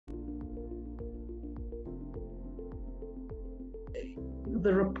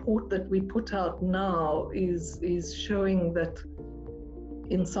the report that we put out now is showing that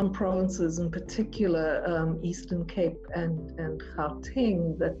in some provinces, in particular Eastern Cape and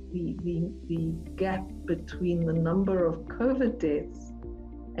Gauteng, that the gap between the number of COVID deaths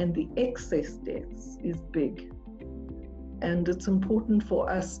and the excess deaths is big. And it's important for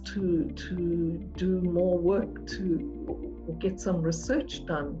us to do more work, to get some research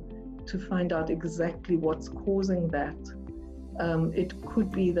done to find out exactly what's causing that. It could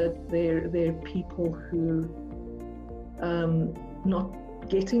be that there are people who not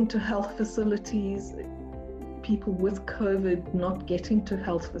getting to health facilities, people with COVID not getting to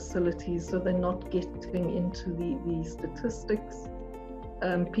health facilities, so they're not getting into the statistics.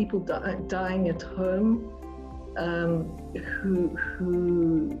 People dying at home, who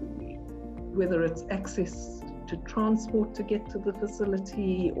whether it's access to transport to get to the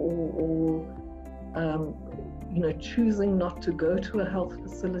facility or choosing not to go to a health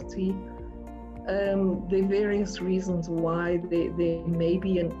facility. There are various reasons why there may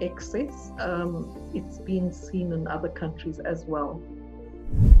be an excess. It's been seen in other countries as well.